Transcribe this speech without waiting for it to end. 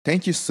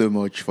Thank you so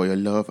much for your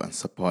love and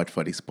support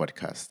for this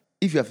podcast.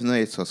 If you have not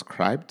yet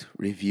subscribed,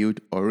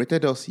 reviewed, or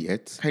rated us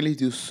yet, kindly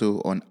do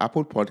so on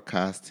Apple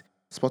Podcasts,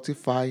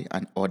 Spotify,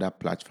 and other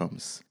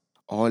platforms.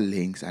 All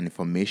links and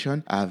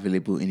information are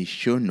available in the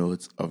show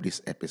notes of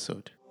this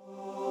episode.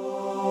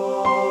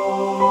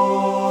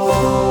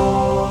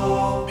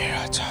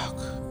 Mirror Talk.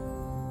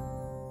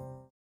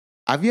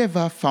 Have you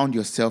ever found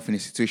yourself in a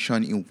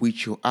situation in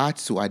which you had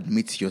to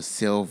admit to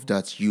yourself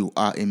that you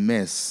are a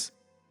mess?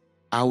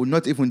 I would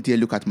not even dare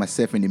look at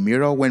myself in the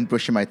mirror when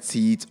brushing my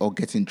teeth or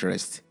getting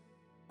dressed.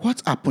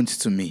 What happened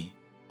to me?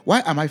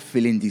 Why am I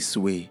feeling this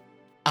way?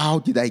 How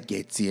did I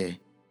get here?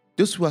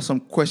 Those were some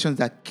questions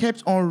that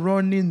kept on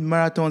running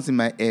marathons in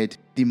my head.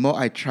 The more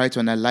I tried to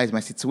analyze my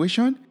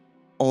situation,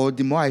 or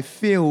the more I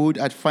failed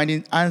at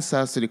finding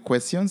answers to the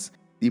questions,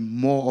 the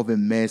more of a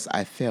mess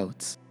I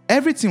felt.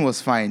 Everything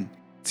was fine.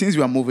 Things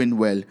were moving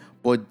well,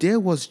 but there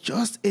was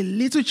just a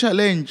little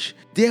challenge.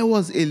 There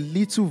was a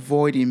little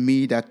void in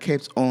me that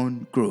kept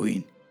on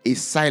growing. A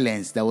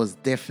silence that was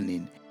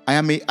deafening. I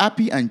am a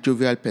happy and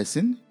jovial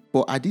person,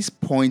 but at this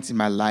point in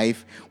my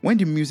life, when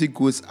the music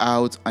goes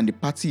out and the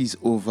party is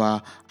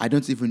over, I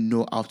don't even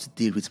know how to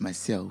deal with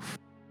myself.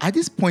 At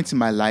this point in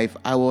my life,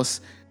 I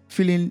was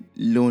feeling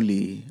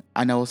lonely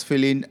and I was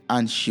feeling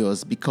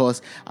anxious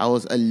because I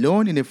was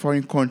alone in a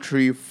foreign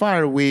country,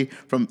 far away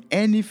from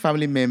any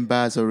family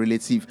members or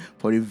relative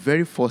for the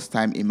very first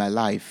time in my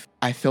life.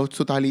 I felt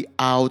totally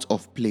out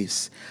of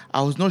place.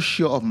 I was not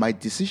sure of my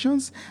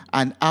decisions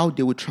and how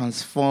they would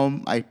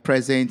transform my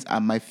present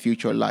and my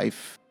future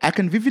life. I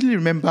can vividly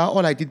remember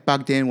all I did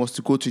back then was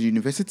to go to the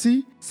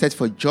university, search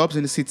for jobs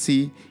in the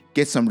city,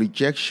 get some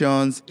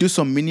rejections, do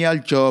some menial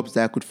jobs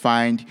that I could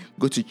find,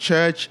 go to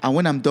church, and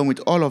when I'm done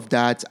with all of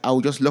that, I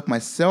will just lock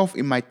myself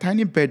in my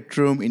tiny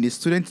bedroom in the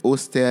student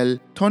hostel,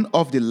 turn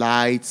off the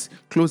lights,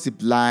 close the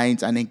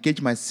blinds, and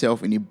engage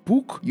myself in a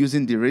book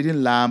using the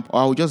reading lamp,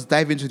 or I will just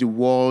dive into the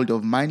world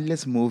of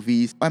mindless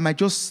movies, or I might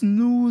just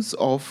snooze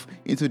off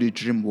into the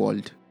dream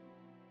world.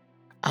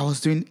 I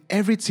was doing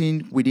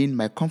everything within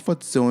my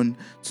comfort zone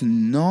to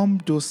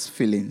numb those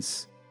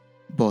feelings,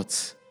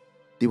 but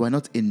they were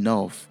not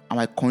enough, and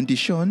my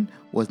condition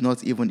was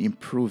not even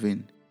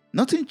improving.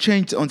 Nothing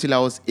changed until I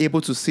was able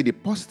to see the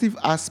positive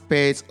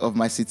aspects of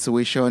my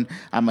situation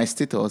and my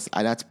status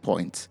at that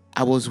point.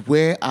 I was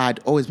where I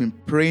had always been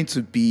praying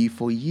to be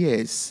for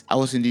years. I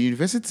was in the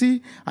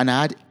university and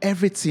I had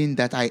everything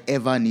that I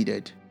ever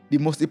needed. The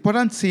most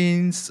important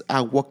things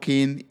are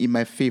working in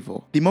my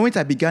favor. The moment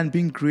I began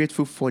being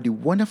grateful for the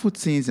wonderful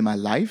things in my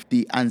life,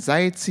 the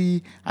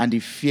anxiety and the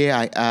fear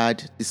I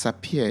had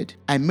disappeared.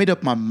 I made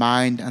up my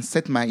mind and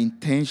set my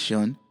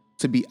intention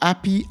to be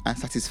happy and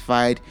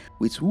satisfied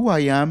with who I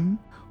am,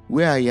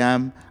 where I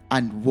am,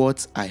 and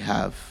what I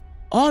have.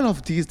 All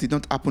of this did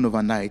not happen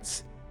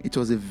overnight. It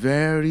was a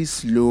very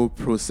slow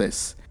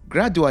process.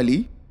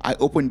 Gradually, I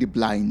opened the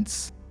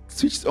blinds,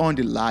 switched on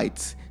the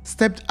lights,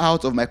 stepped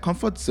out of my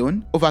comfort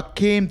zone,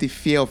 overcame the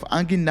fear of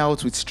hanging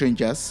out with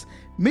strangers,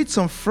 made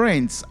some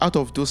friends out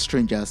of those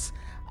strangers,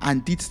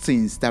 and did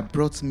things that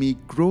brought me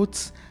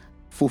growth,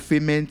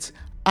 fulfillment,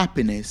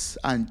 happiness,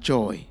 and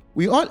joy.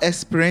 We all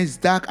experience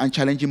dark and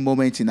challenging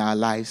moments in our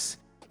lives.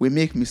 We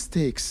make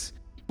mistakes.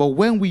 But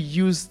when we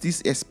use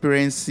these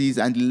experiences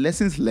and the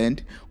lessons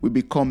learned, we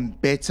become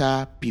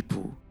better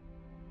people.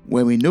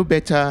 When we know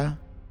better,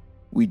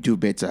 we do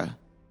better.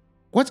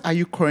 What are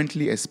you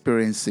currently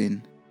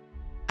experiencing?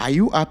 Are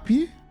you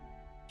happy?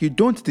 You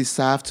don't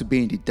deserve to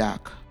be in the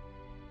dark.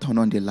 Turn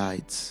on the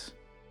lights.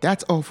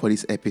 That's all for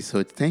this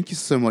episode. Thank you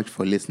so much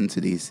for listening to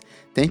this.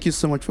 Thank you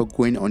so much for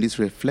going on this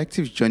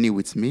reflective journey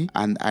with me.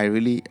 And I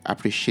really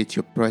appreciate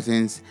your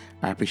presence.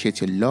 I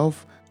appreciate your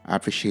love. I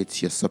appreciate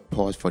your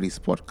support for this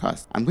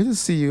podcast. I'm going to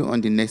see you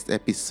on the next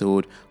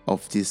episode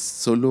of this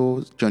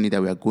solo journey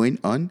that we are going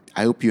on.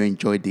 I hope you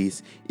enjoyed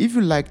this. If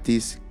you like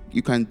this,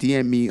 you can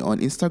DM me on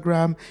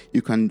Instagram.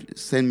 You can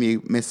send me a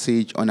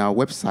message on our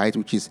website,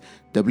 which is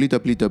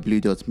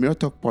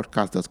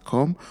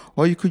www.mirrortalkpodcast.com,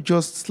 or you could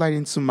just slide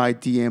into my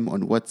DM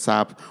on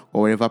WhatsApp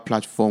or whatever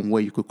platform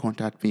where you could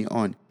contact me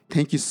on.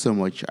 Thank you so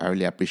much. I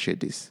really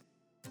appreciate this.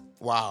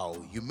 Wow,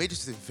 you made it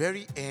to the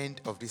very end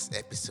of this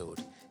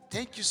episode.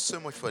 Thank you so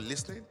much for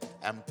listening.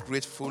 I'm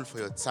grateful for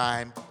your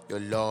time, your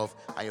love,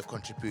 and your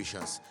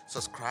contributions.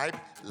 Subscribe,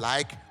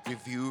 like,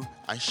 review,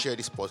 and share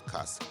this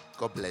podcast.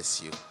 God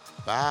bless you.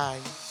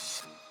 Bye.